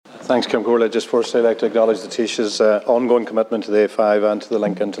Thanks, Kim Corley. Just firstly, I'd like to acknowledge the Taoiseach's ongoing commitment to the A5 and to the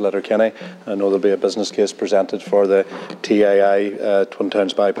link into Letterkenny. I know there'll be a business case presented for the TAI, Twin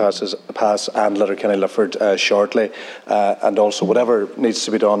Towns Pass and Letterkenny Lifford shortly. And also whatever needs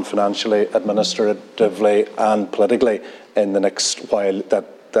to be done financially, administratively and politically in the next while,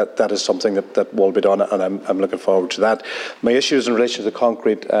 that is something that will be done, and I'm looking forward to that. My issue is in relation to the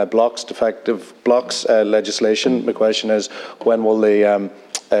concrete blocks, defective blocks legislation. My question is, when will the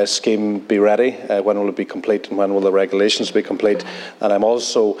scheme be ready? When will it be complete, and when will the regulations be complete? And I'm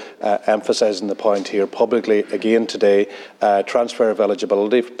also emphasising the point here publicly again today, transfer of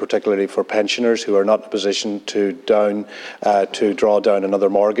eligibility, particularly for pensioners who are not in a position to draw down another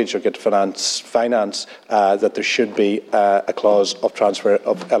mortgage or get finance, that there should be a clause of transfer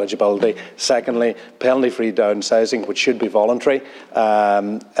of eligibility. Secondly, penalty-free downsizing, which should be voluntary,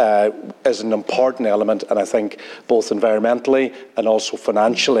 is an important element, and I think both environmentally and also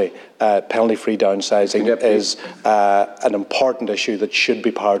financially, penalty-free downsizing is an important issue that should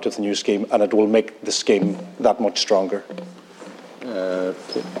be part of the new scheme, and it will make the scheme that much stronger.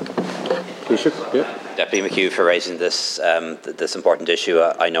 Deputy McHugh, for raising this important issue.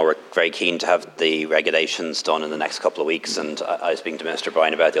 I know we're very keen to have the regulations done in the next couple of weeks, and I was speaking to Minister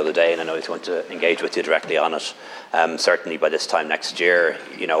Bryan about it the other day, and I know he's going to engage with you directly on it. Certainly by this time next year,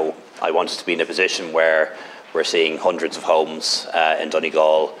 I want us to be in a position where we're seeing hundreds of homes in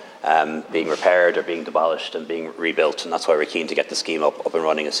Donegal being repaired or being demolished and being rebuilt, and that's why we're keen to get the scheme up and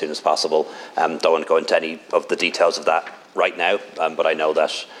running as soon as possible. Don't want to go into any of the details of that right now, but I know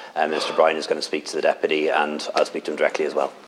that Minister Bryan is going to speak to the Deputy, and I'll speak to him directly as well.